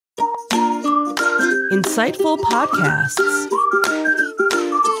Insightful podcasts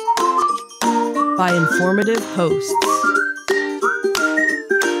by informative hosts.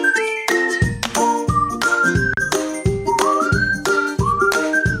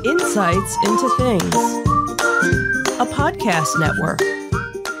 Insights into Things, a podcast network.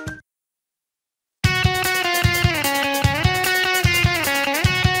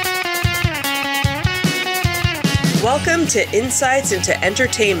 Welcome to Insights into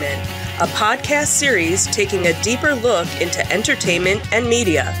Entertainment, a podcast series taking a deeper look into entertainment and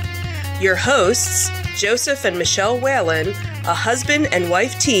media. Your hosts, Joseph and Michelle Whalen, a husband and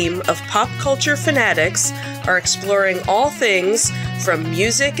wife team of pop culture fanatics, are exploring all things from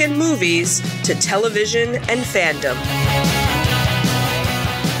music and movies to television and fandom.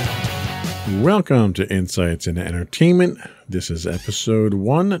 Welcome to Insights into Entertainment. This is episode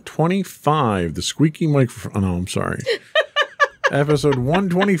 125, the squeaky microphone. Oh, no, I'm sorry. Episode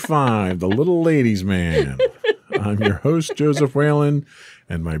 125, the Little Ladies Man. I'm your host, Joseph Whalen,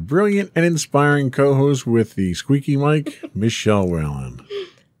 and my brilliant and inspiring co-host with the squeaky mic, Michelle Whalen.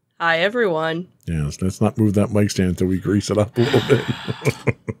 Hi, everyone. Yes, let's not move that mic stand until we grease it up a little bit.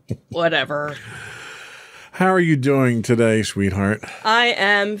 Whatever. How are you doing today, sweetheart? I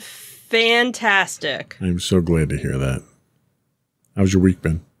am fantastic. I'm so glad to hear that. How's your week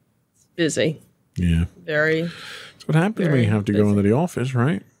been? Busy. Yeah. Very. That's what happens when you have to go into the office,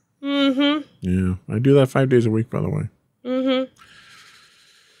 right? Mm-hmm. Yeah. I do that 5 days a week, by the way. Mm-hmm.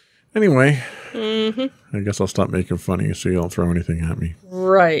 Anyway, I guess I'll stop making fun of you so you don't throw anything at me.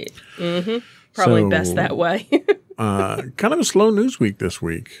 Right. Mm-hmm. Probably best that way. Kind of a slow news week this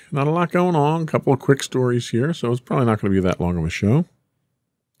week. Not a lot going on. A couple of quick stories here, so it's probably not going to be that long of a show.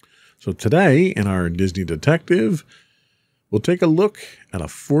 So today, in our Disney Detective, we'll take a look at a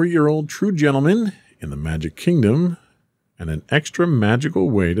 4-year-old true gentleman in the Magic Kingdom and an extra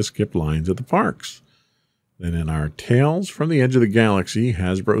magical way to skip lines at the parks. Then in our Tales from the Edge of the Galaxy,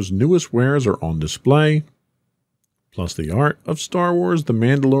 Hasbro's newest wares are on display, plus the art of Star Wars The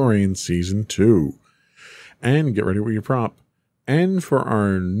Mandalorian Season 2. And get ready with your prop. And for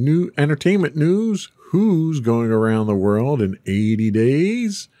our new entertainment news, who's going around the world in 80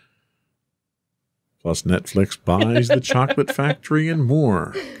 days? Plus Netflix buys The Chocolate Factory and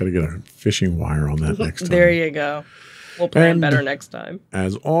more. Got to get a fishing wire on that next time. There you go. We'll plan better next time.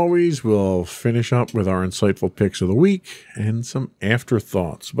 As always, we'll finish up with our insightful picks of the week and some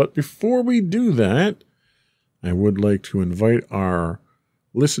afterthoughts. But before we do that, I would like to invite our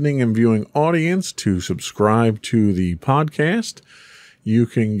listening and viewing audience to subscribe to the podcast. You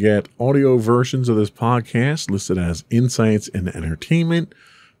can get audio versions of this podcast listed as Insights into Entertainment.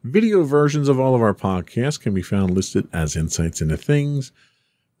 Video versions of all of our podcasts can be found listed as Insights into Things.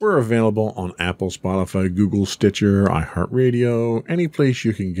 We're available on Apple, Spotify, Google, Stitcher, iHeartRadio, any place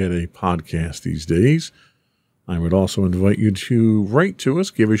you can get a podcast these days. I would also invite you to write to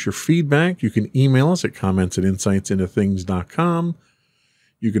us, give us your feedback. You can email us at comments@insightsintothings.com.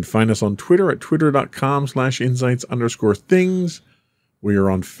 You can find us on Twitter at twitter.com/insights_things. We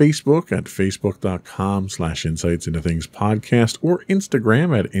are on Facebook at facebook.com/insightsintothingspodcast or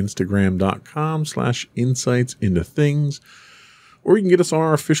Instagram at instagram.com/insightsintothings. Or you can get us on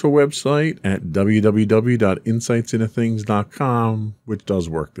our official website at www.insightsintothings.com, which does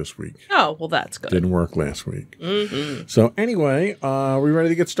work this week. Oh, well, that's good. Didn't work last week. Mm-hmm. So anyway, are we ready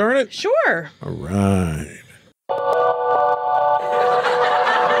to get started? Sure. All right.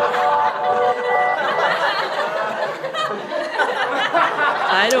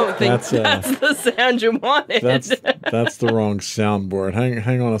 I don't think that's the sound you wanted. That's the wrong soundboard.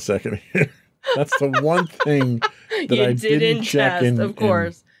 Hang on a second here. That's the one thing that I didn't check in, of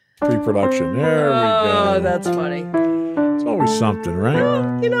course. In pre-production. There we go. Oh, that's funny. It's always something,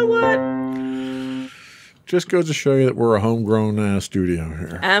 right? You know what? Just goes to show you that we're a homegrown studio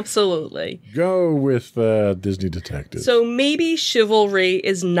here. Absolutely. Go with Disney Detective. So maybe chivalry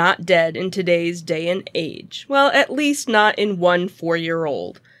is not dead in today's day and age. Well, at least not in one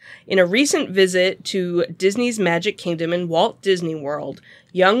 4-year-old. In a recent visit to Disney's Magic Kingdom in Walt Disney World,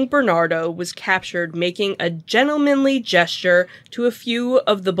 young Bernardo was captured making a gentlemanly gesture to a few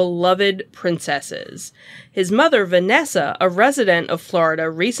of the beloved princesses. His mother, Vanessa, a resident of Florida,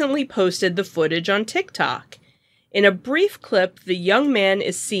 recently posted the footage on TikTok. In a brief clip, the young man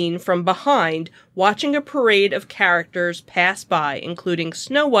is seen from behind watching a parade of characters pass by, including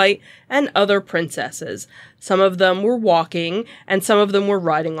Snow White and other princesses. Some of them were walking, and some of them were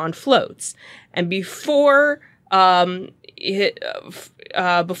riding on floats. And before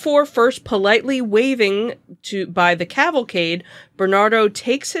first politely waving by the cavalcade, Bernardo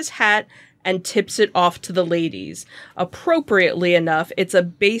takes his hat and tips it off to the ladies. Appropriately enough, it's a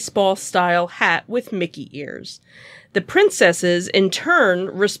baseball-style hat with Mickey ears. The princesses, in turn,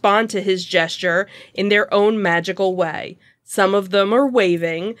 respond to his gesture in their own magical way. Some of them are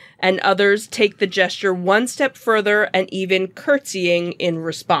waving, and others take the gesture one step further and even curtsying in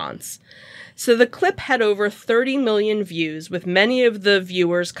response. So the clip had over 30 million views, with many of the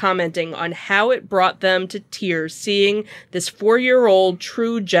viewers commenting on how it brought them to tears seeing this 4-year-old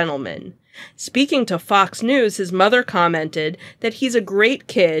true gentleman. Speaking to Fox News, his mother commented that he's a great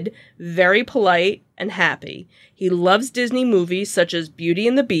kid, very polite and happy. He loves Disney movies such as Beauty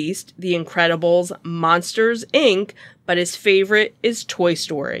and the Beast, The Incredibles, Monsters, Inc., but his favorite is Toy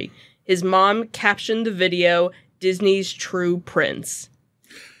Story. His mom captioned the video, "Disney's True Prince."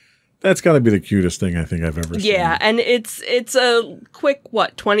 That's got to be the cutest thing I think I've ever seen. Yeah, and it's a quick,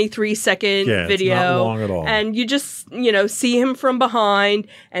 23-second video. It's not long at all. And you just, see him from behind,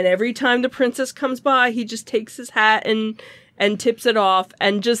 and every time the princess comes by, he just takes his hat and tips it off,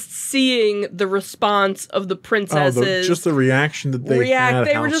 and just seeing the response of the princesses. Just the reaction that they had,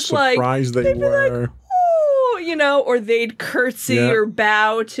 they how were just surprised they were. Or they'd curtsy or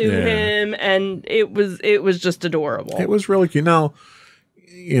bow to him, and it was just adorable. It was really cute. Now,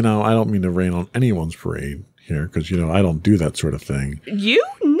 I don't mean to rain on anyone's parade here because, I don't do that sort of thing. You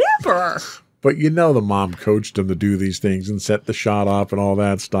never. But the mom coached him to do these things and set the shot up and all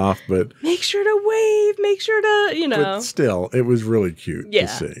that stuff. But make sure to wave, make sure to, But still, it was really cute to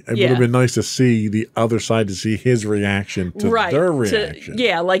see. It would have been nice to see the other side, to see his reaction to their reaction.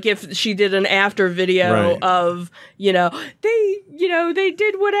 Like if she did an after video of, they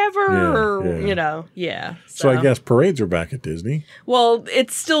did whatever, So I guess parades are back at Disney. Well,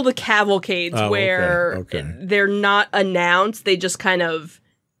 it's still the cavalcades where they're not announced. They just kind of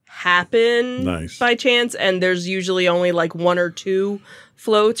happen by chance, and there's usually only like 1 or 2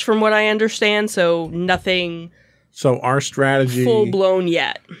 floats from what I understand, so nothing our strategy full blown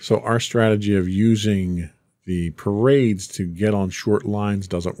yet. So our strategy of using the parades to get on short lines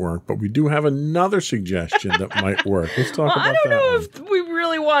doesn't work, but we do have another suggestion that might work. Let's talk about that. I don't know if we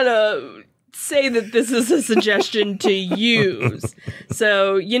really want to say that this is a suggestion to use.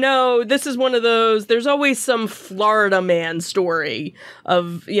 So, this is one of those, there's always some Florida man story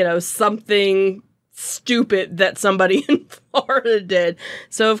of, something stupid that somebody in Florida did.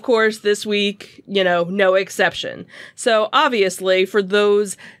 So, of course, this week, no exception. So, obviously, for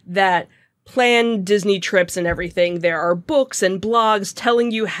those that plan Disney trips and everything, there are books and blogs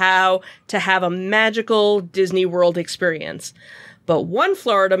telling you how to have a magical Disney World experience. But one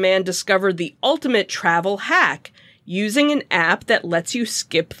Florida man discovered the ultimate travel hack using an app that lets you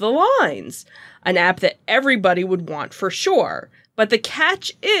skip the lines. An app that everybody would want for sure. But the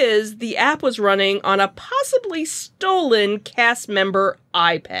catch is the app was running on a possibly stolen cast member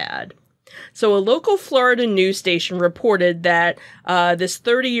iPad. So a local Florida news station reported that this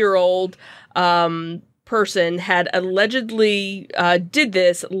 30-year-old person had allegedly did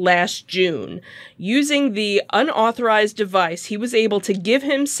this last June. Using the unauthorized device, he was able to give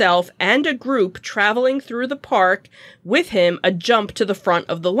himself and a group traveling through the park with him a jump to the front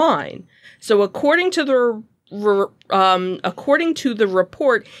of the line. So according to the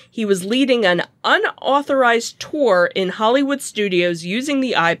report, he was leading an unauthorized tour in Hollywood studios using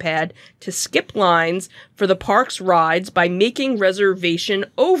the iPad to skip lines for the park's rides by making reservation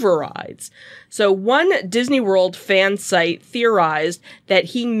overrides. So one Disney World fan site theorized that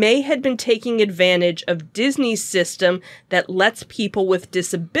he may have been taking advantage of Disney's system that lets people with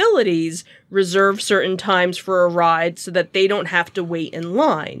disabilities reserve certain times for a ride so that they don't have to wait in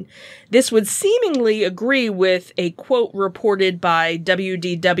line. This would seemingly agree with a quote reported by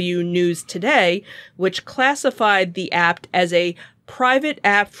WDW News Today, which classified the app as a private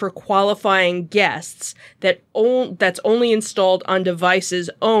app for qualifying guests that's only installed on devices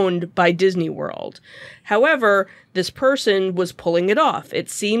owned by Disney World. However, this person was pulling it off. It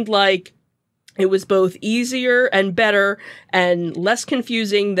seemed like it was both easier and better and less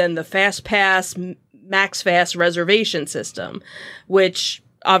confusing than the FastPass MaxFast reservation system, which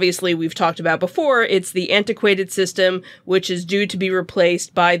obviously we've talked about before. It's the antiquated system, which is due to be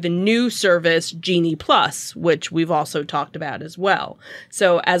replaced by the new service Genie Plus, which we've also talked about as well.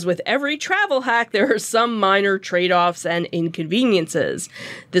 So as with every travel hack, there are some minor trade-offs and inconveniences.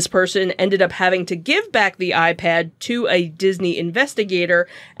 This person ended up having to give back the iPad to a Disney investigator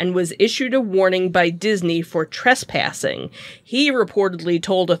and was issued a warning by Disney for trespassing. He reportedly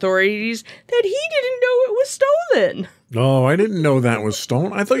told authorities that he didn't know it was stolen. Oh, I didn't know that was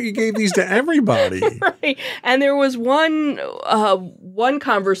stolen. I thought you gave these to everybody. Right. And there was one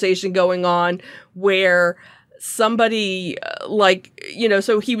conversation going on where somebody,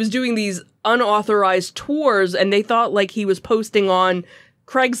 so he was doing these unauthorized tours, and they thought, like, he was posting on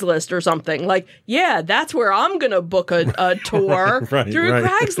Craigslist or something. Like, yeah, that's where I'm going to book a tour through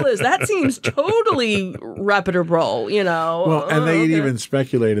Craigslist. That seems totally reputable, Well, and they even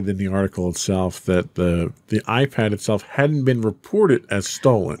speculated in the article itself that the iPad itself hadn't been reported as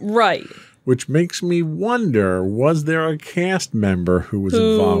stolen. Right. Which makes me wonder, was there a cast member who was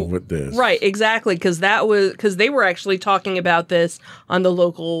involved with this? Right, exactly, because they were actually talking about this on the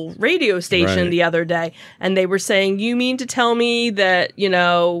local radio station the other day, and they were saying, you mean to tell me that,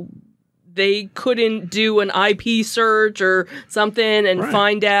 they couldn't do an IP search or something and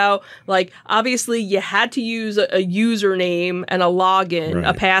find out, like, obviously you had to use a username and a login,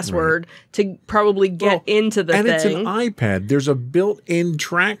 a password to probably get into the thing. And it's an iPad. There's a built-in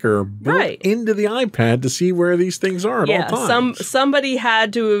tracker built into the iPad to see where these things are at all times. Somebody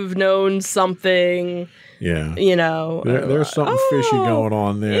had to have known something. Yeah. There's something fishy going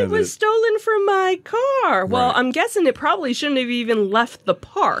on there. It was stolen from my car. Well, I'm guessing it probably shouldn't have even left the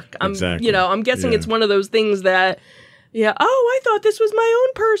park. Exactly. I'm guessing it's one of those things that, I thought this was my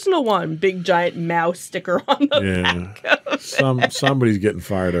own personal one. Big giant mouse sticker on the back of it. Somebody's getting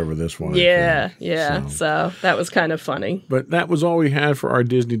fired over this one. So that was kind of funny. But that was all we had for our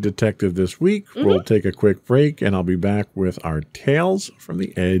Disney Detective this week. We'll take a quick break, and I'll be back with our Tales from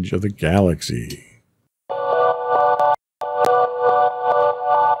the Edge of the Galaxy.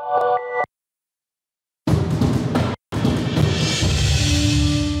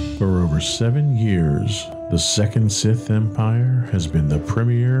 For over 7 years, the Second Sith Empire has been the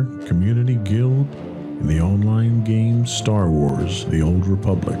premier community guild in the online game Star Wars: The Old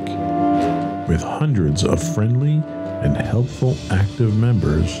Republic. With hundreds of friendly and helpful active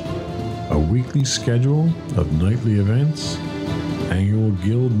members, a weekly schedule of nightly events, annual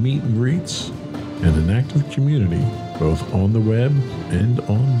guild meet and greets, and an active community both on the web and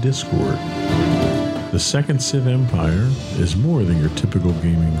on Discord. The Second Sith Empire is more than your typical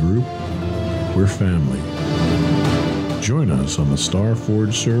gaming group. We're family. Join us on the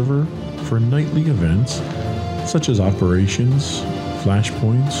Starforge server for nightly events such as operations,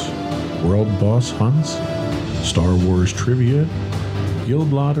 flashpoints, world boss hunts, Star Wars trivia,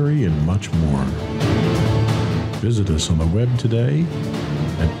 guild lottery, and much more. Visit us on the web today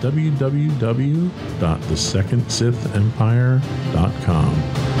at www.thesecondsithempire.com.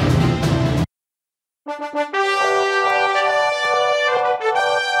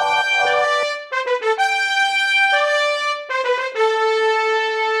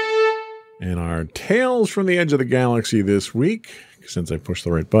 And our Tales from the Edge of the Galaxy this week, since I pushed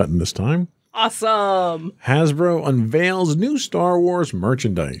the right button this time. Awesome! Hasbro unveils new Star Wars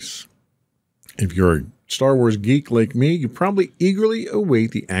merchandise. If you're a Star Wars geek like me, you probably eagerly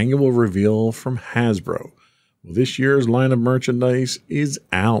await the annual reveal from Hasbro. Well, this year's line of merchandise is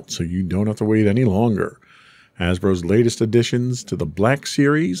out, so you don't have to wait any longer. Hasbro's latest additions to the Black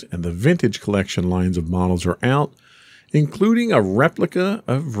Series and the Vintage Collection lines of models are out, including a replica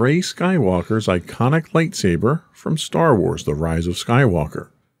of Rey Skywalker's iconic lightsaber from Star Wars: The Rise of Skywalker.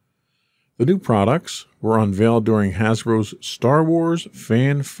 The new products were unveiled during Hasbro's Star Wars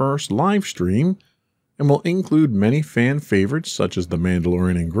Fan First live stream and will include many fan favorites such as the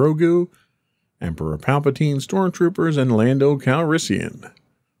Mandalorian and Grogu, Emperor Palpatine stormtroopers, and Lando Calrissian.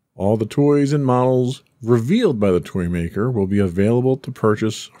 All the toys and models revealed by the toy maker will be available to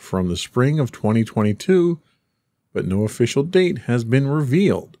purchase from the spring of 2022, but no official date has been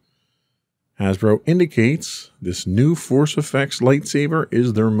revealed. Hasbro indicates this new Force Effects lightsaber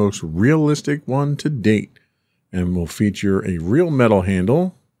is their most realistic one to date and will feature a real metal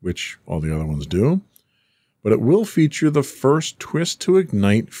handle, which all the other ones do, but it will feature the first twist to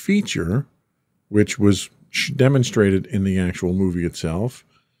ignite feature, which was demonstrated in the actual movie itself.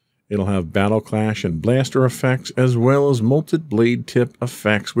 It'll have battle clash and blaster effects, as well as molted blade tip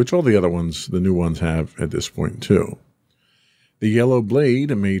effects, which all the other ones, the new ones, have at this point too. The yellow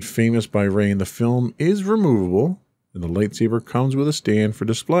blade, made famous by Rey in the film, is removable, and the lightsaber comes with a stand for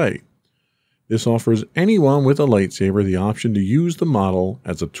display. This offers anyone with a lightsaber the option to use the model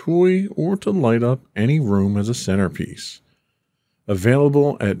as a toy or to light up any room as a centerpiece.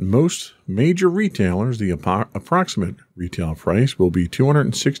 Available at most major retailers, the approximate retail price will be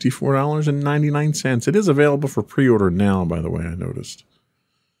 $264.99. It is available for pre-order now, by the way, I noticed.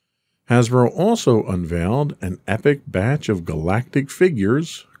 Hasbro also unveiled an epic batch of galactic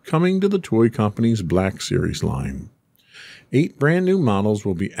figures coming to the toy company's Black Series line. 8 brand new models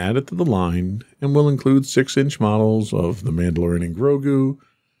will be added to the line and will include 6-inch models of the Mandalorian and Grogu,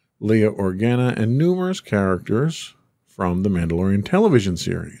 Leia Organa, and numerous characters from the Mandalorian television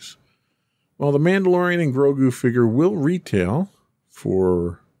series. Well, the Mandalorian and Grogu figure will retail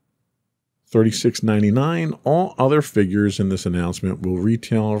for $36.99. All other figures in this announcement will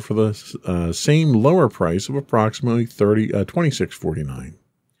retail for the same lower price of approximately $26.49.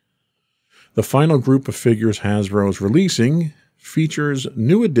 The final group of figures Hasbro is releasing features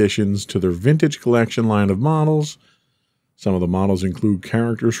new additions to their vintage collection line of models. Some of the models include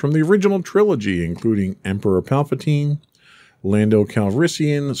characters from the original trilogy, including Emperor Palpatine, Lando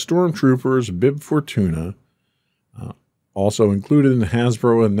Calrissian, Stormtroopers, Bib Fortuna. Also included in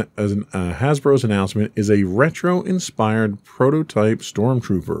Hasbro's announcement is a retro-inspired prototype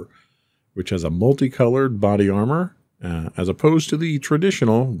Stormtrooper, which has a multicolored body armor, as opposed to the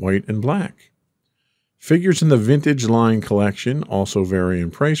traditional white and black. Figures in the vintage line collection also vary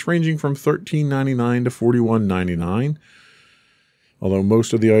in price, ranging from $13.99 to $41.99, although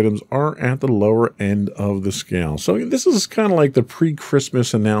most of the items are at the lower end of the scale. So this is kind of like the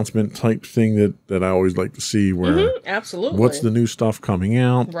pre-Christmas announcement type thing that I always like to see, where absolutely, what's the new stuff coming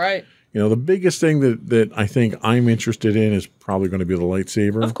out. Right. You know, the biggest thing that I think I'm interested in is probably going to be the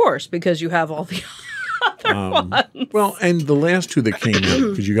lightsaber. Of course, because you have all the other ones. Well, and the last two that came out,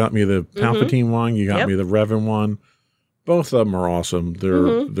 because you got me the Palpatine one, you got me the Revan one. Both of them are awesome.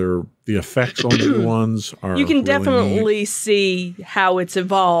 They're the effects on the new ones are. You can really definitely neat. see how it's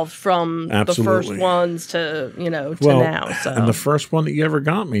evolved from the first ones to now. So. And the first one that you ever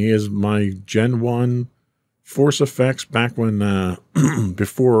got me is my Gen 1 Force Effects back when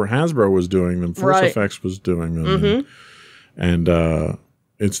before Hasbro was doing them. Force Effects was doing them, and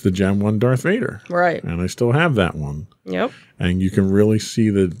it's the Gen 1 Darth Vader, right? And I still have that one. Yep. And you can really see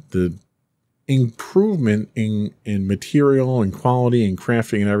the improvement in material and quality and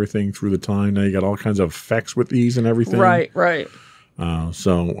crafting and everything through the time. Now you got all kinds of effects with these and everything. Right.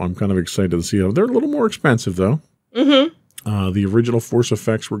 So I'm kind of excited to see them. They're a little more expensive though. The original Force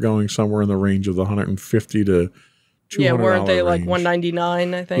Effects were going somewhere in the range of the $150 to $200. Yeah, weren't they like range.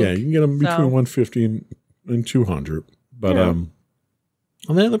 $199? I think. Yeah, you can get them between $150 and $200. But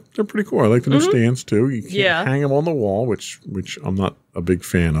they're pretty cool. I like the new stands too. You can't hang them on the wall, which I'm not a big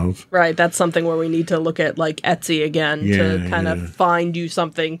fan of. Right, that's something where we need to look at like Etsy again to kind of find you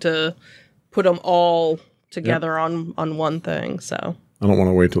something to put them all together on one thing. So I don't want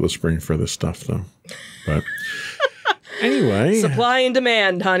to wait till the spring for this stuff though. But anyway, supply and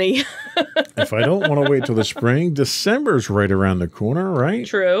demand, honey. If I don't want to wait till the spring, December's right around the corner, right?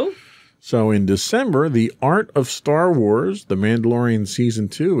 True. So in December, The Art of Star Wars, The Mandalorian Season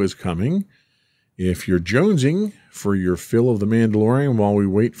 2 is coming. If you're jonesing for your fill of The Mandalorian while we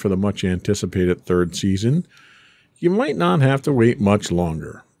wait for the much-anticipated third season, you might not have to wait much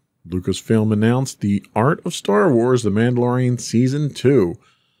longer. Lucasfilm announced The Art of Star Wars, The Mandalorian Season 2,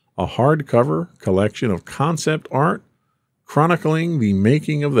 a hardcover collection of concept art chronicling the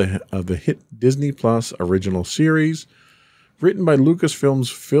making of the hit Disney Plus original series. Written by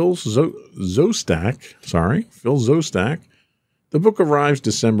Lucasfilm's Phil Szostak, the book arrives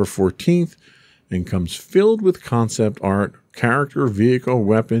December 14th and comes filled with concept art, character, vehicle,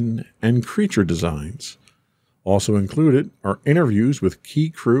 weapon, and creature designs. Also included are interviews with key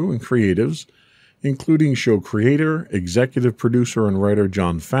crew and creatives, including show creator, executive producer, and writer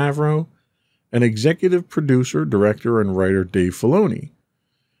Jon Favreau, and executive producer, director, and writer Dave Filoni.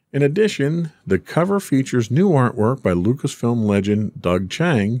 In addition, the cover features new artwork by Lucasfilm legend Doug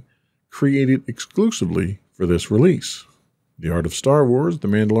Chiang, created exclusively for this release. The Art of Star Wars, The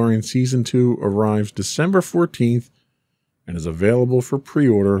Mandalorian Season 2 arrives December 14th and is available for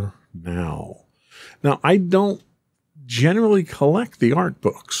pre-order now. Now, I don't generally collect the art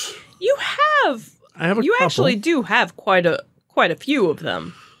books. You have. I have a You couple. actually do have quite a few of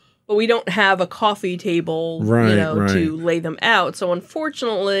them. But we don't have a coffee table, to lay them out. So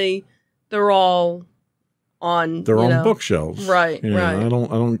unfortunately, they're all on bookshelves. Right. I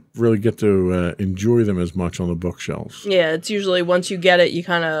don't really get to enjoy them as much on the bookshelves. Yeah, it's usually once you get it, you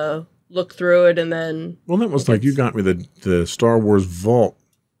kind of look through it and then. Well, that was like you got me the Star Wars Vault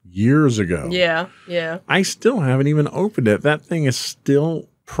years ago. Yeah. I still haven't even opened it. That thing is still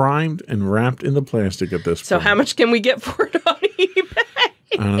primed and wrapped in the plastic at this point. So how much can we get for it on eBay?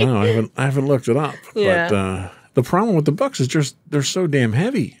 I don't know. I haven't looked it up. Yeah. But the problem with the books is just they're so damn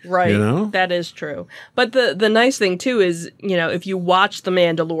heavy. Right. That is true. But the nice thing too is, if you watch The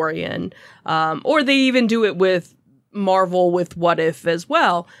Mandalorian, or they even do it with Marvel with What If as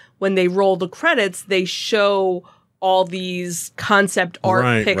well, when they roll the credits, they show all these concept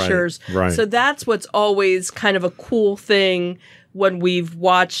art pictures. Right. So that's what's always kind of a cool thing when we've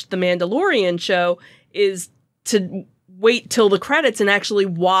watched The Mandalorian show is to wait till the credits and actually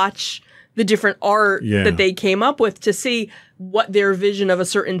watch the different art Yeah. that they came up with to see what their vision of a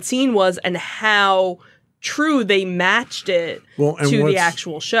certain scene was and how true they matched it to the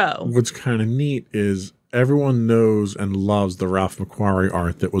actual show. What's kind of neat is everyone knows and loves the Ralph McQuarrie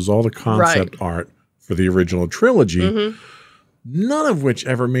art that was all the concept art for the original trilogy, none of which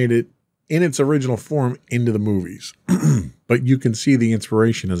ever made it in its original form into the movies. But you can see the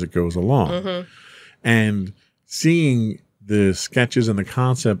inspiration as it goes along. And seeing the sketches and the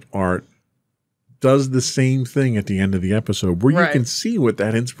concept art does the same thing at the end of the episode, where you can see what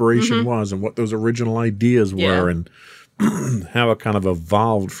that inspiration was and what those original ideas were and how it kind of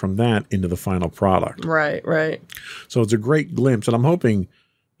evolved from that into the final product. Right. So it's a great glimpse, and I'm hoping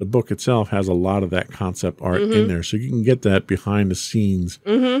the book itself has a lot of that concept art in there, so you can get that behind the scenes.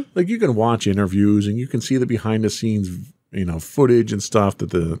 Like you can watch interviews and you can see the behind the scenes, you know, footage and stuff that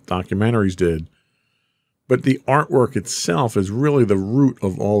the documentaries did. But the artwork itself is really the root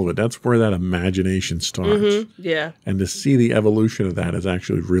of all of it. That's where that imagination starts. Yeah. And to see the evolution of that is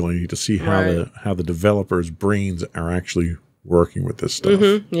actually really neat to see how the developers' brains are actually working with this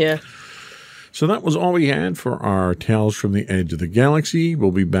stuff. Yeah. So that was all we had for our Tales from the Edge of the Galaxy.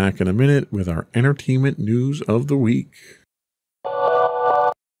 We'll be back in a minute with our entertainment news of the week.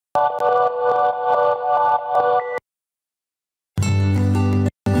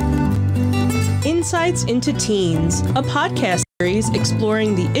 Insights into Teens, a podcast series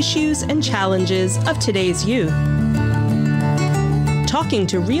exploring the issues and challenges of today's youth. Talking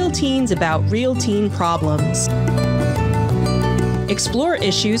to real teens about real teen problems. Explore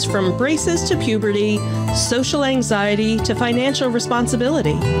issues from braces to puberty, social anxiety to financial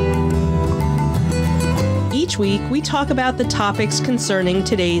responsibility. Each week, we talk about the topics concerning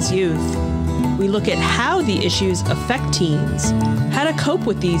today's youth. We look at how the issues affect teens, how to cope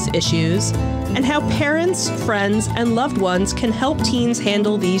with these issues, and how parents, friends, and loved ones can help teens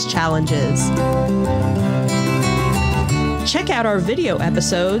handle these challenges. Check out our video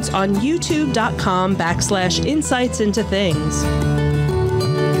episodes on youtube.com/insightsintothings.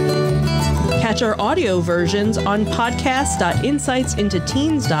 Catch our audio versions on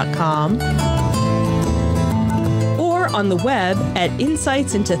podcast.insightsintoteens.com or on the web at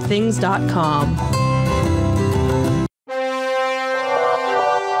insightsintothings.com.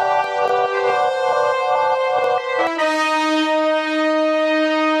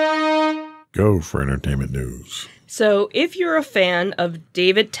 Go for entertainment news. So if you're a fan of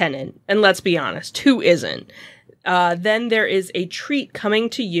David Tennant, and let's be honest, who isn't? Then there is a treat coming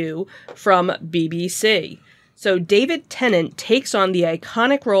to you from BBC. So David Tennant takes on the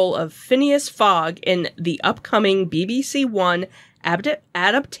iconic role of Phineas Fogg in the upcoming BBC One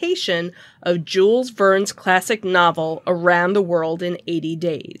adaptation of Jules Verne's classic novel Around the World in 80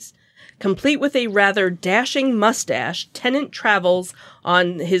 Days. Complete with a rather dashing mustache, Tennant travels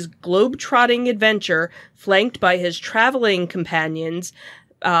on his globe-trotting adventure, flanked by his traveling companions,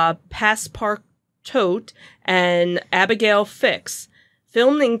 Passepartout and Abigail Fix.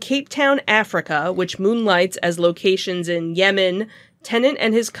 Filmed in Cape Town, Africa, which moonlights as locations in Yemen, Tennant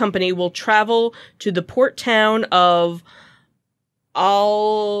and his company will travel to the port town of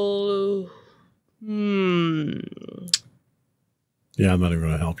Yeah, I'm not even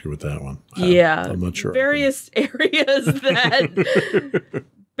going to help you with that one. I'm not sure. Various areas that...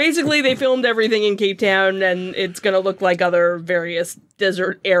 Basically, they filmed everything in Cape Town, and it's going to look like other various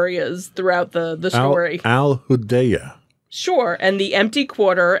desert areas throughout the story. Al-Hudaydah. Sure, and the empty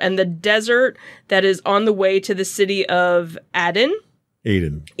quarter, and the desert that is on the way to the city of Aden.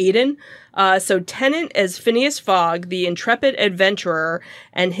 So Tennant as Phineas Fogg, the intrepid adventurer,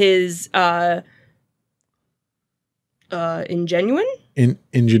 and his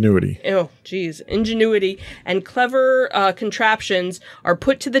ingenuity. Oh, geez. Ingenuity and clever contraptions are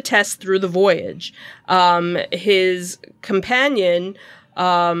put to the test through the voyage. His companion,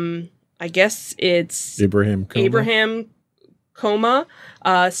 I guess it's Abraham Coma,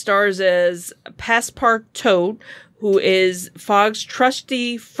 stars as Passepartout, who is Fogg's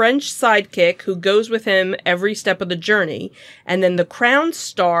trusty French sidekick who goes with him every step of the journey. And then the Crown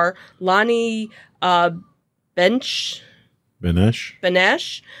star, Lonnie Benesh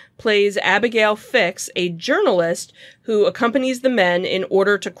plays Abigail Fix, a journalist who accompanies the men in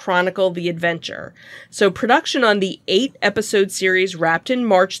order to chronicle the adventure. So production on the 8-episode series wrapped in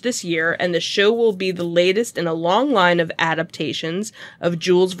March this year, and the show will be the latest in a long line of adaptations of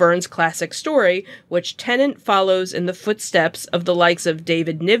Jules Verne's classic story, which Tennant follows in the footsteps of the likes of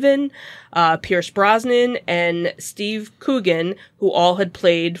David Niven, Pierce Brosnan, and Steve Coogan, who all had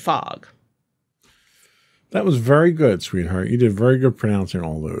played Fogg. That was very good, sweetheart. You did very good pronouncing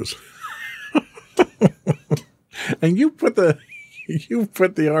all those. And you put the You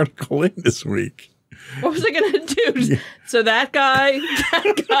put the article in this week. What was I going to do? Yeah. So that guy,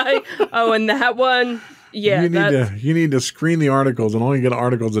 oh, and that one. Yeah, you need to screen the articles and only get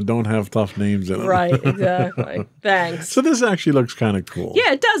articles that don't have tough names in them. Right, exactly. Thanks. So this actually looks kind of cool.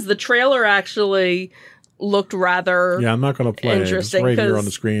 Yeah, it does. The trailer actually looked rather I'm not going to play interesting. It. It's right here on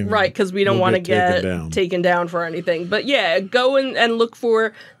the screen. Right, because we don't want to get taken down for anything. But yeah, go and look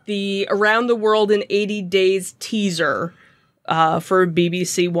for the Around the World in 80 Days teaser for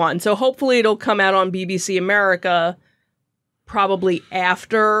BBC One. So hopefully it'll come out on BBC America probably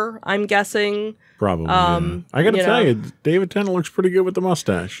after, I'm guessing. Probably. I got to tell you, David Tennant looks pretty good with the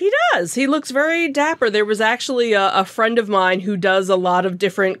mustache. He does. He looks very dapper. There was actually a friend of mine who does a lot of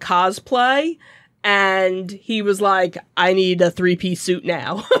different cosplay, and he was like, I need a 3-piece suit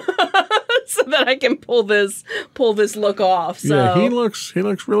now so that I can pull this look off. So yeah, he looks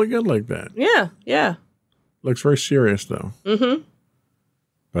really good like that. Yeah. Looks very serious though. Mm-hmm.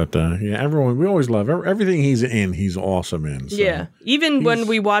 But we always love everything he's in. He's awesome in. So yeah, even when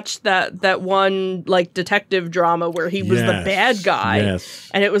we watched that one like detective drama where he was the bad guy,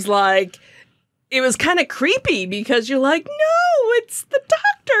 and it was like it was kind of creepy because you're like, no, it's the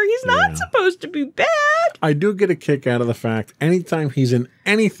doctor. He's not supposed to be bad. I do get a kick out of the fact anytime he's in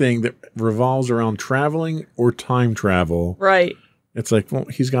anything that revolves around traveling or time travel, right? It's like, well,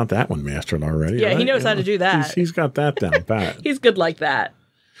 he's got that one mastered already. Yeah, right? he knows how to do that. He's got that down pat. He's good like that.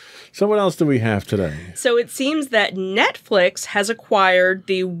 So what else do we have today? So it seems that Netflix has acquired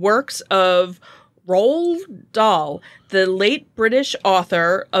the works of Roald Dahl, the late British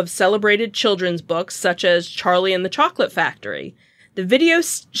author of celebrated children's books such as Charlie and the Chocolate Factory. The video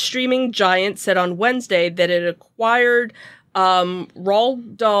streaming giant said on Wednesday that it acquired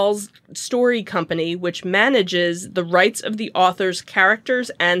Roald Dahl's story company, which manages the rights of the author's characters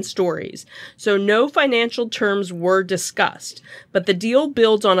and stories. So no financial terms were discussed, but the deal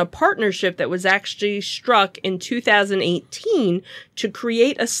builds on a partnership that was actually struck in 2018 to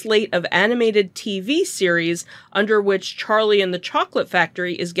create a slate of animated TV series under which Charlie and the Chocolate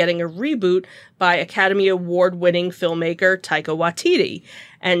Factory is getting a reboot by Academy Award-winning filmmaker Taika Waititi.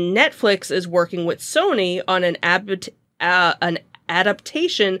 And Netflix is working with Sony on an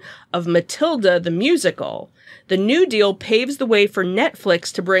adaptation of Matilda the musical. The new deal paves the way for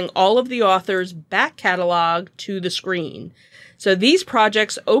Netflix to bring all of the author's back catalog to the screen. So these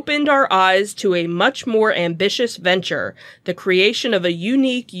projects opened our eyes to a much more ambitious venture, the creation of a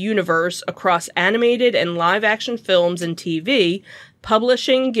unique universe across animated and live-action films and TV,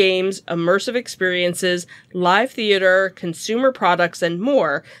 publishing, games, immersive experiences, live theater, consumer products, and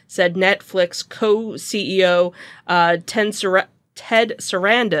more, said Netflix co-CEO Ted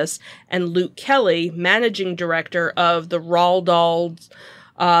Sarandis and Luke Kelly, managing director of the Roald Dahl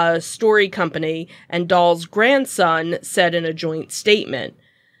story company, and Dahl's grandson, said in a joint statement.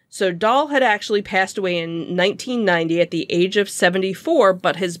 So Dahl had actually passed away in 1990 at the age of 74,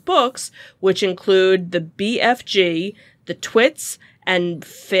 but his books, which include the BFG, the Twits, and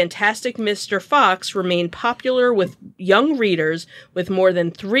Fantastic Mr. Fox, remain popular with young readers, with more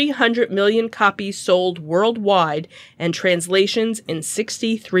than 300 million copies sold worldwide and translations in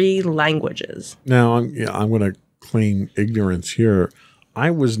 63 languages. Now, I'm going to claim ignorance here.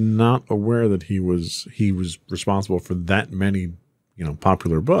 I was not aware that he was responsible for that many,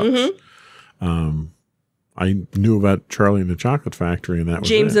 popular books. Mm-hmm. I knew about Charlie and the Chocolate Factory, and that was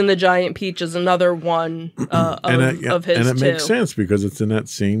James and the Giant Peach is another one of his, and it too. makes sense because it's in that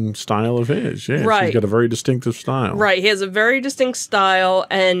same style of his. Yeah, right. He's got a very distinctive style. Right, he has a very distinct style,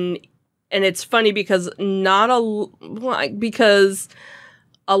 and it's funny because because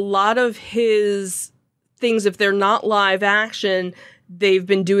a lot of his things, if they're not live action, they've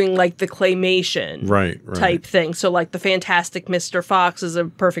been doing like the claymation type thing. So like the Fantastic Mr. Fox is a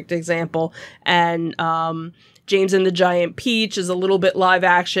perfect example. And James and the Giant Peach is a little bit live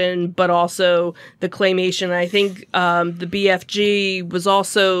action, but also the claymation. I think the BFG was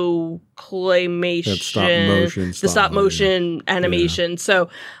also claymation. The stop motion animation. Yeah. So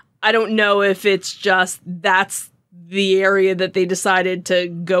I don't know if it's just that's the area that they decided to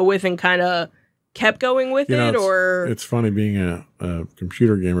go with and kind of kept going with it, or it's funny being a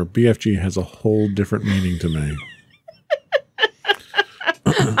computer gamer. BFG has a whole different meaning to me.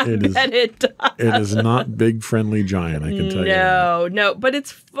 It is not big friendly giant. I can tell you. No, but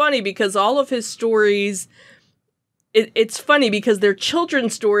it's funny because all of his stories. It's funny because they're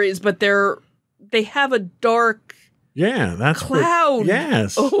children's stories, but they have a dark Yeah, that's cloud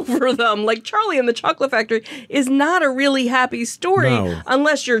yes. over them. Like Charlie and the Chocolate Factory is not a really happy story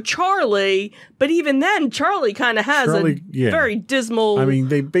unless you're Charlie. But even then, Charlie kind of has a very dismal I mean,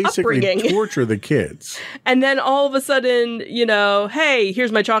 they basically upbringing. torture the kids. And then all of a sudden, you know, hey,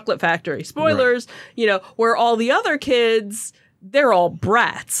 here's my Chocolate Factory. Spoilers, you know, where all the other kids, they're all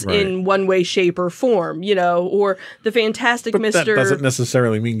brats in one way, shape, or form, you know, or the Fantastic Mr. That doesn't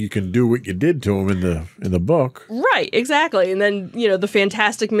necessarily mean you can do what you did to him in the book. Right, exactly. And then, you know, the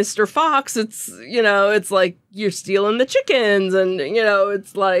Fantastic Mr. Fox, it's, you know, it's like you're stealing the chickens and, you know,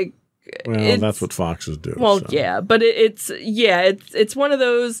 it's like. Well, that's what foxes do. Well, so. Yeah, but it's one of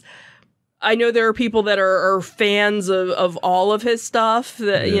those. I know there are people that are fans of all of his stuff,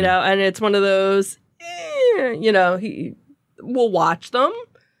 that, you know, and it's one of those, you know, we'll watch them,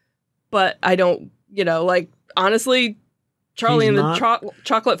 but I don't, you know, like, honestly, Charlie and the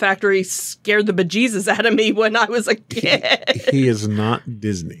Chocolate Factory scared the bejesus out of me when I was a kid. He is not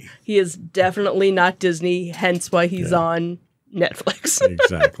Disney. He is definitely not Disney, hence why he's on Netflix.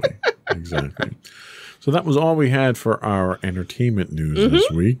 Exactly. So that was all we had for our entertainment news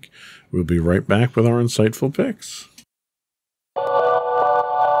this week. We'll be right back with our insightful picks.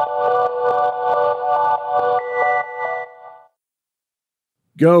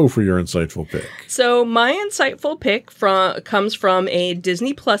 Go for your insightful pick. So my insightful pick comes from a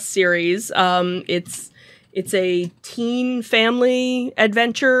Disney Plus series. It's a teen family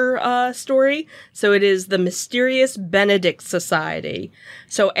adventure story. So it is The Mysterious Benedict Society.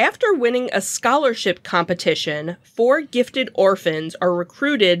 So after winning a scholarship competition, 4 gifted orphans are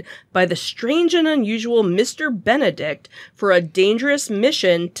recruited by the strange and unusual Mr. Benedict for a dangerous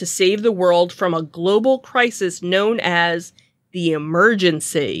mission to save the world from a global crisis known as the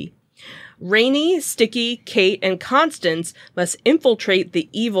Emergency. Rainey, Sticky, Kate, and Constance must infiltrate the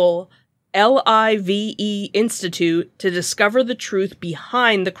evil LIVE Institute to discover the truth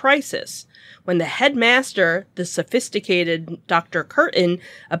behind the crisis. When the headmaster, the sophisticated Dr. Curtin,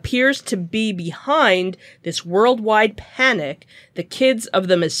 appears to be behind this worldwide panic, the kids of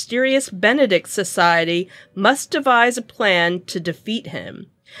the Mysterious Benedict Society must devise a plan to defeat him.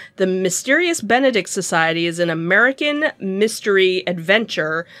 The Mysterious Benedict Society is an American mystery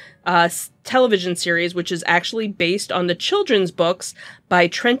adventure television series, which is actually based on the children's books by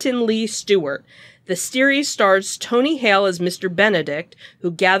Trenton Lee Stewart. The series stars Tony Hale as Mr. Benedict, who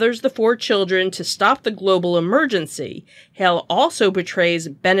gathers the 4 children to stop the global emergency. Hale also portrays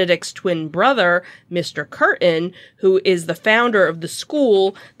Benedict's twin brother, Mr. Curtin, who is the founder of the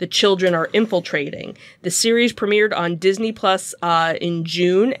school the children are infiltrating. The series premiered on Disney Plus in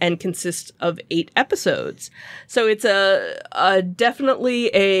June and consists of 8 episodes. So it's definitely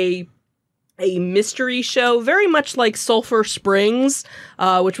a mystery show, very much like Sulphur Springs,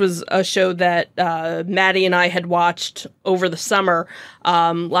 which was a show that Maddie and I had watched over the summer.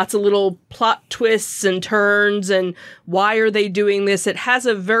 Lots of little plot twists and turns, and why are they doing this? It has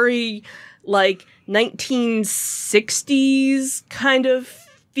a very, like, 1960s kind of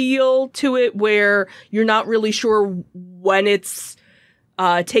feel to it, where you're not really sure when it's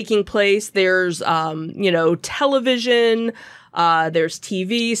taking place. There's, television, there's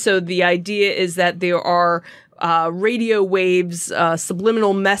TV. So the idea is that there are radio waves,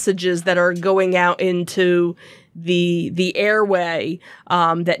 subliminal messages that are going out into the airway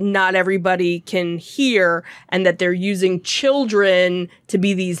that not everybody can hear, and that they're using children to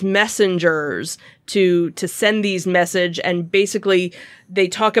be these messengers to send these message. And basically they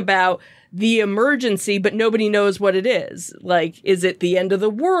talk about the emergency, but nobody knows what it is. Like, is it the end of the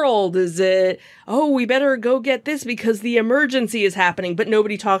world? Is it, oh, we better go get this because the emergency is happening, but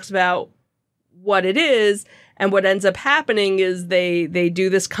nobody talks about what it is. And what ends up happening is they do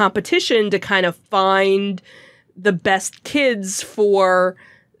this competition to kind of find the best kids for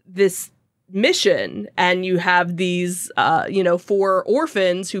this mission. And you have these, 4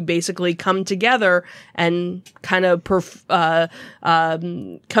 orphans who basically come together and kind of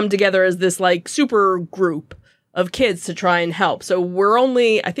come together as this, like, super group of kids to try and help. So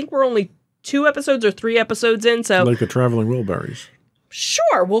I think we're only 2 episodes or 3 episodes in. So like the Traveling Wilburys.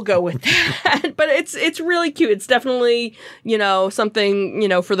 Sure, we'll go with that. But it's really cute. It's definitely,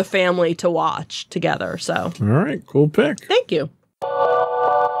 something, for the family to watch together. So. All right, cool pick. Thank you.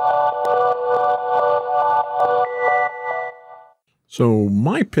 So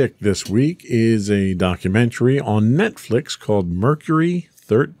my pick this week is a documentary on Netflix called Mercury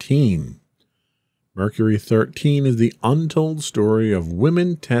 13. Mercury 13 is the untold story of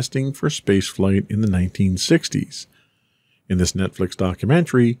women testing for spaceflight in the 1960s. In this Netflix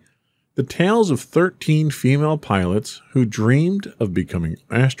documentary, the tales of 13 female pilots who dreamed of becoming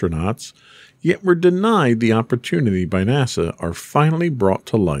astronauts yet were denied the opportunity by NASA, are finally brought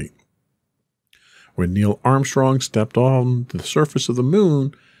to light. When Neil Armstrong stepped on the surface of the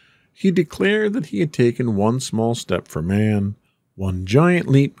moon, he declared that he had taken one small step for man, one giant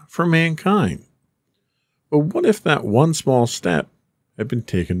leap for mankind. But what if that one small step had been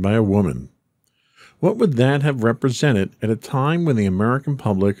taken by a woman? What would that have represented at a time when the American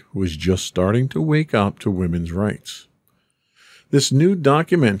public was just starting to wake up to women's rights? This new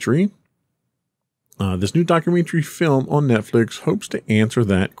documentary film on Netflix hopes to answer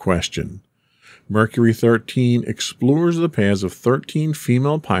that question. Mercury 13 explores the paths of 13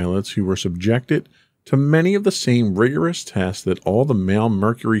 female pilots who were subjected to many of the same rigorous tests that all the male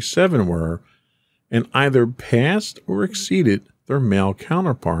Mercury 7 were, and either passed or exceeded their male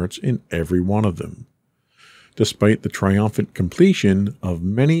counterparts in every one of them. Despite the triumphant completion of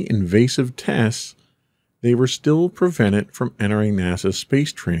many invasive tests, they were still prevented from entering NASA's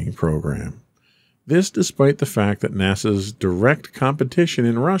space training program. This despite the fact that NASA's direct competition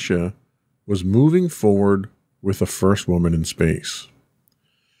in Russia was moving forward with the first woman in space.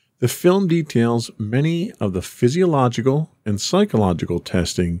 The film details many of the physiological and psychological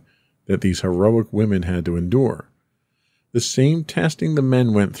testing that these heroic women had to endure. The same testing the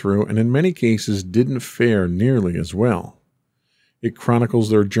men went through, and in many cases didn't fare nearly as well. It chronicles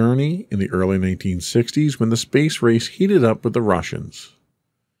their journey in the early 1960s when the space race heated up with the Russians.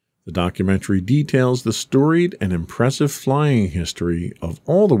 The documentary details the storied and impressive flying history of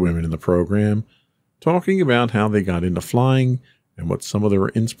all the women in the program, talking about how they got into flying and what some of their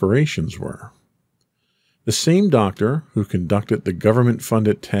inspirations were. The same doctor who conducted the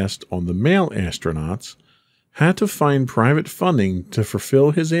government-funded test on the male astronauts had to find private funding to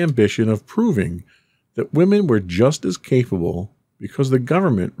fulfill his ambition of proving that women were just as capable because the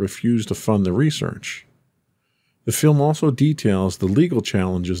government refused to fund the research. The film also details the legal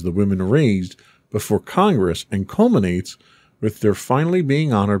challenges the women raised before Congress and culminates with their finally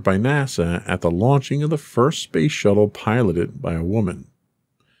being honored by NASA at the launching of the first space shuttle piloted by a woman.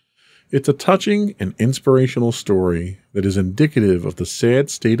 It's a touching and inspirational story that is indicative of the sad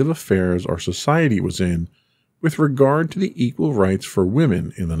state of affairs our society was in with regard to the equal rights for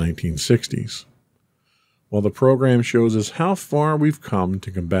women in the 1960s. While the program shows us how far we've come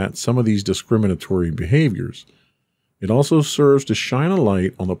to combat some of these discriminatory behaviors, it also serves to shine a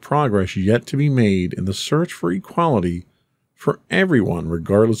light on the progress yet to be made in the search for equality for everyone,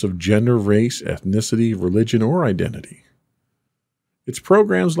 regardless of gender, race, ethnicity, religion, or identity. It's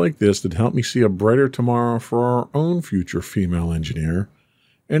programs like this that help me see a brighter tomorrow for our own future female engineer,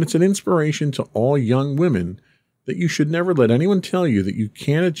 and it's an inspiration to all young women that you should never let anyone tell you that you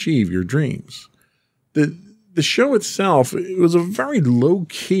can't achieve your dreams. The show itself, it was a very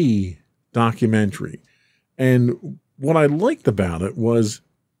low-key documentary, and what I liked about it was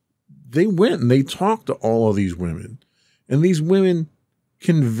they went and they talked to all of these women, and these women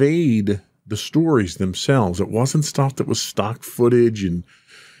conveyed the stories themselves. It wasn't stuff that was stock footage and,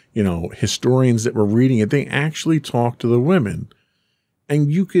 historians that were reading it. They actually talked to the women,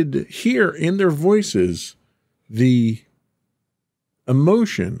 and you could hear in their voices the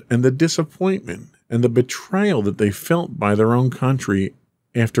emotion and the disappointment and the betrayal that they felt by their own country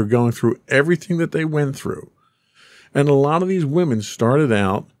after going through everything that they went through. And a lot of these women started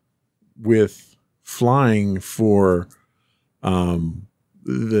out with flying for during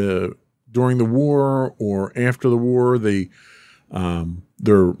the war or after the war.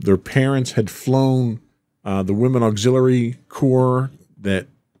 Their parents had flown the Women Auxiliary Corps that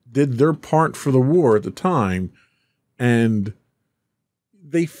did their part for the war at the time, and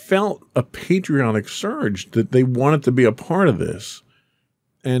they felt a patriotic surge that they wanted to be a part of this.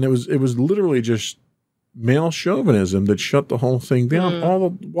 And it was literally just male chauvinism that shut the whole thing down,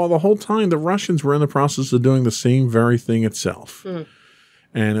 while the whole time the Russians were in the process of doing the same very thing itself.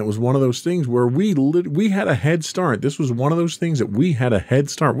 And it was one of those things where we had a head start. This was one of those things that we had a head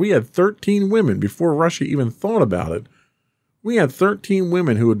start. We had 13 women before Russia even thought about it. We had 13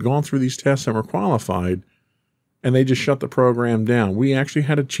 women who had gone through these tests and were qualified, and they just shut the program down. We actually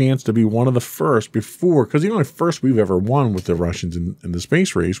had a chance to be one of the first before, because the only first we've ever won with the Russians in the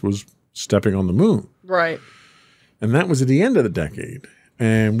space race was stepping on the moon. Right. And that was at the end of the decade.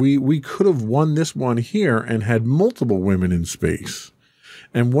 And we could have won this one here and had multiple women in space.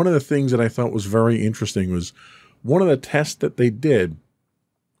 And one of the things that I thought was very interesting was one of the tests that they did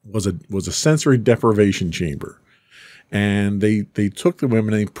was a sensory deprivation chamber. And they took the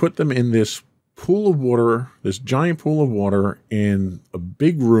women and they put them in this pool of water, this giant pool of water in a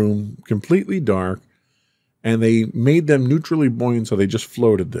big room, completely dark, and they made them neutrally buoyant so they just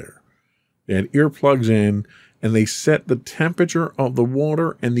floated there. They had earplugs in, and they set the temperature of the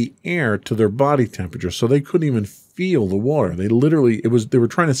water and the air to their body temperature, so they couldn't even feel the water. They literally, they were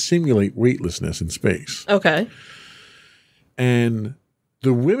trying to simulate weightlessness in space. Okay. And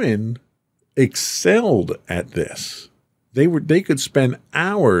the women excelled at this. They could spend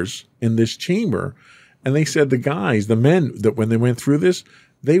hours in this chamber, and they said the men, that when they went through this,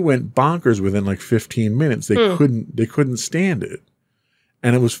 they went bonkers within like 15 minutes. They couldn't stand it.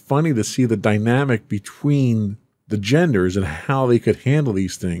 And it was funny to see the dynamic between the genders and how they could handle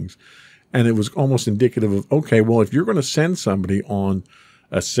these things. And it was almost indicative of, okay, well, if you're going to send somebody on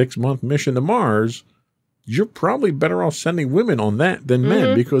a 6-month mission to Mars, you're probably better off sending women on that than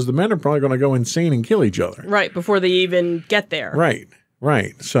men, because the men are probably going to go insane and kill each other. Right, before they even get there. Right.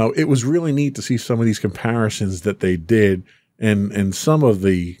 So it was really neat to see some of these comparisons that they did, and some of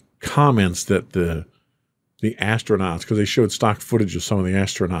the comments that the astronauts, because they showed stock footage of some of the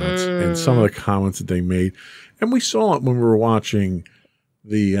astronauts and some of the comments that they made. And we saw it when we were watching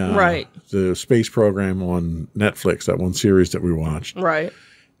the space program on Netflix, that one series that we watched. Right.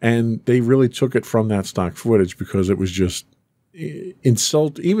 And they really took it from that stock footage, because it was just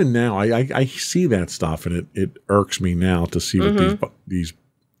insult. Even now, I see that stuff, and it irks me now to see what these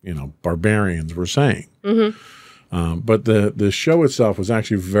barbarians were saying. But the show itself was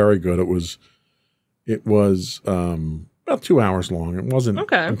actually very good. It was about 2 hours long. It wasn't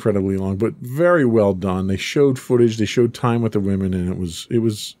incredibly long, but very well done. They showed footage. They showed time with the women, and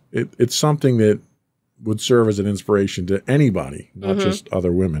it's something that would serve as an inspiration to anybody, not just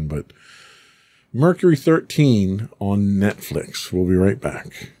other women. But Mercury 13 on Netflix. We'll be right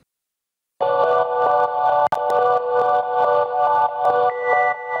back.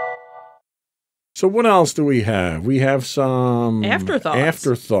 So what else do we have? We have some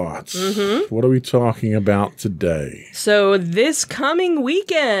afterthoughts. What are we talking about today? So this coming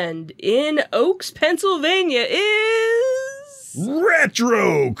weekend in Oaks, Pennsylvania is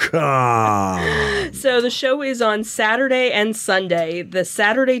RetroCon. So the show is on Saturday and Sunday. The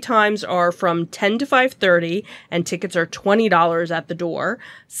Saturday times are from 10 to 5:30, and tickets are $20 at the door.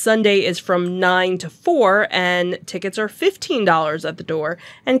 Sunday is from 9 to 4, and tickets are $15 at the door.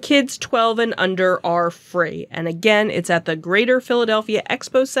 And kids 12 and under are free. And again, it's at the Greater Philadelphia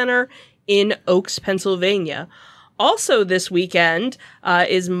Expo Center in Oaks, Pennsylvania. Also this weekend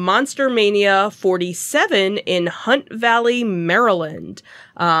is Monster Mania 47 in Hunt Valley, Maryland.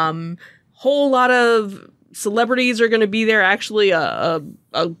 Whole lot of celebrities are going to be there. Actually, a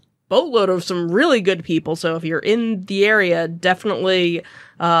boatload of some really good people. So if you're in the area, definitely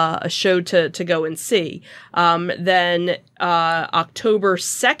a show to go and see. Then October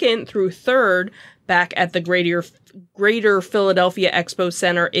 2nd through 3rd, back at the Greater Philadelphia Expo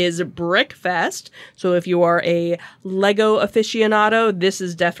Center is Brickfest. So if you are a Lego aficionado, this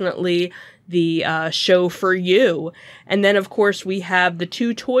is definitely the show for you. And then, of course, we have the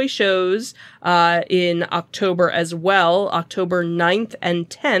 2 toy shows in October as well, October 9th and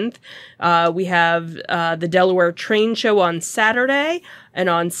 10th. We have the Delaware Train Show on Saturday, and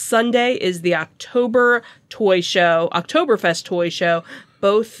on Sunday is the Oktoberfest Toy Show,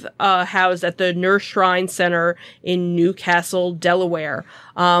 both housed at the Nurse Shrine Center in Newcastle, Delaware.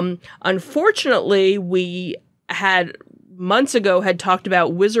 Unfortunately, we had months ago had talked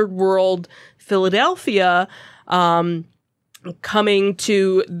about Wizard World Philadelphia coming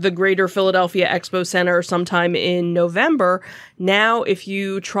to the Greater Philadelphia Expo Center sometime in November. Now, if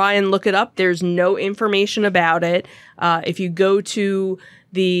you try and look it up, there's no information about it. If you go to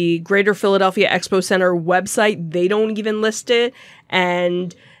the Greater Philadelphia Expo Center website, they don't even list it.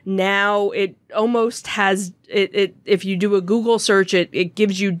 And now it almost has it. If you do a Google search, it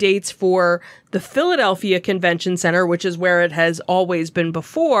gives you dates for the Philadelphia Convention Center, which is where it has always been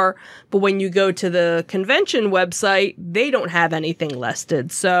before. But when you go to the convention website, they don't have anything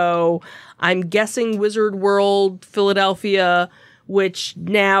listed. So I'm guessing Wizard World Philadelphia, which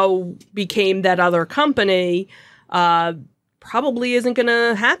now became that other company, probably isn't going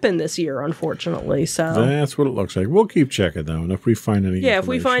to happen this year, unfortunately. So that's what it looks like. We'll keep checking though, and if we find if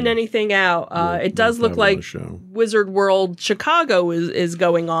we find anything out, it does look like Wizard World Chicago is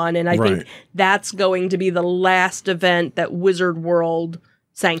going on, and I think that's going to be the last event that Wizard World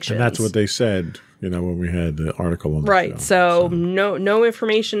sanctions. And that's what they said, when we had the article on the show. So no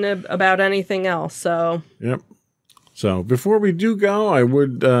information about anything else. So yep. So before we do go, I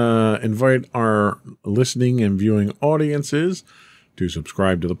would invite our listening and viewing audiences to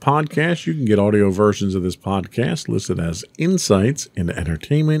subscribe to the podcast. You can get audio versions of this podcast listed as Insights into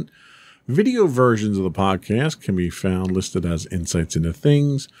Entertainment. Video versions of the podcast can be found listed as Insights into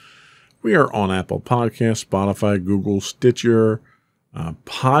Things. We are on Apple Podcasts, Spotify, Google, Stitcher,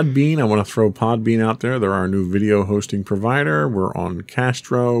 Podbean, I want to throw Podbean out there. They're our new video hosting provider. We're on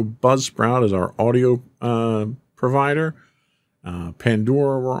Castro. Buzzsprout is our audio provider.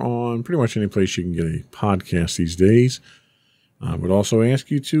 Pandora we're on. Pretty much any place you can get a podcast these days. I would also ask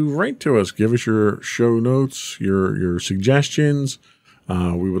you to write to us. Give us your show notes, your suggestions.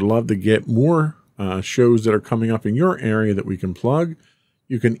 We would love to get more shows that are coming up in your area that we can plug.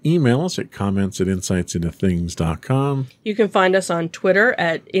 You can email us at comments@insightsintothings.com. You can find us on Twitter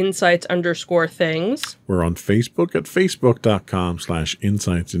at insights_things. We're on Facebook at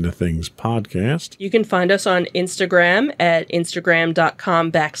facebook.com/insightsintothingspodcast. You can find us on Instagram at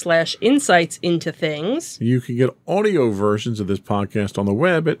instagram.com/insightsintothings. You can get audio versions of this podcast on the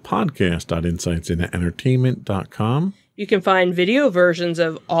web at podcast.insightsintoentertainment.com. You can find video versions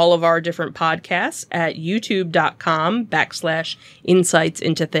of all of our different podcasts at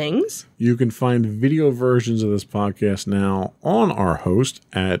youtube.com/insightsintothings. You can find video versions of this podcast now on our host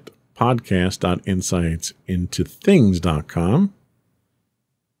at podcast.insightsintothings.com.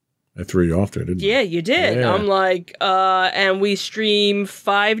 I threw you off there, didn't I? Yeah, you did. Yeah. I'm like, and we stream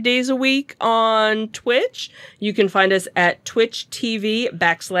 5 days a week on Twitch. You can find us at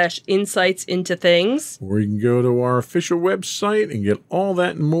twitch.tv/insightsintothings. Or you can go to our official website and get all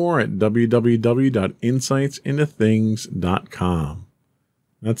that and more at www.insightsintothings.com.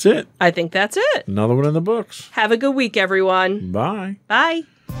 That's it. I think that's it. Another one in the books. Have a good week, everyone. Bye. Bye.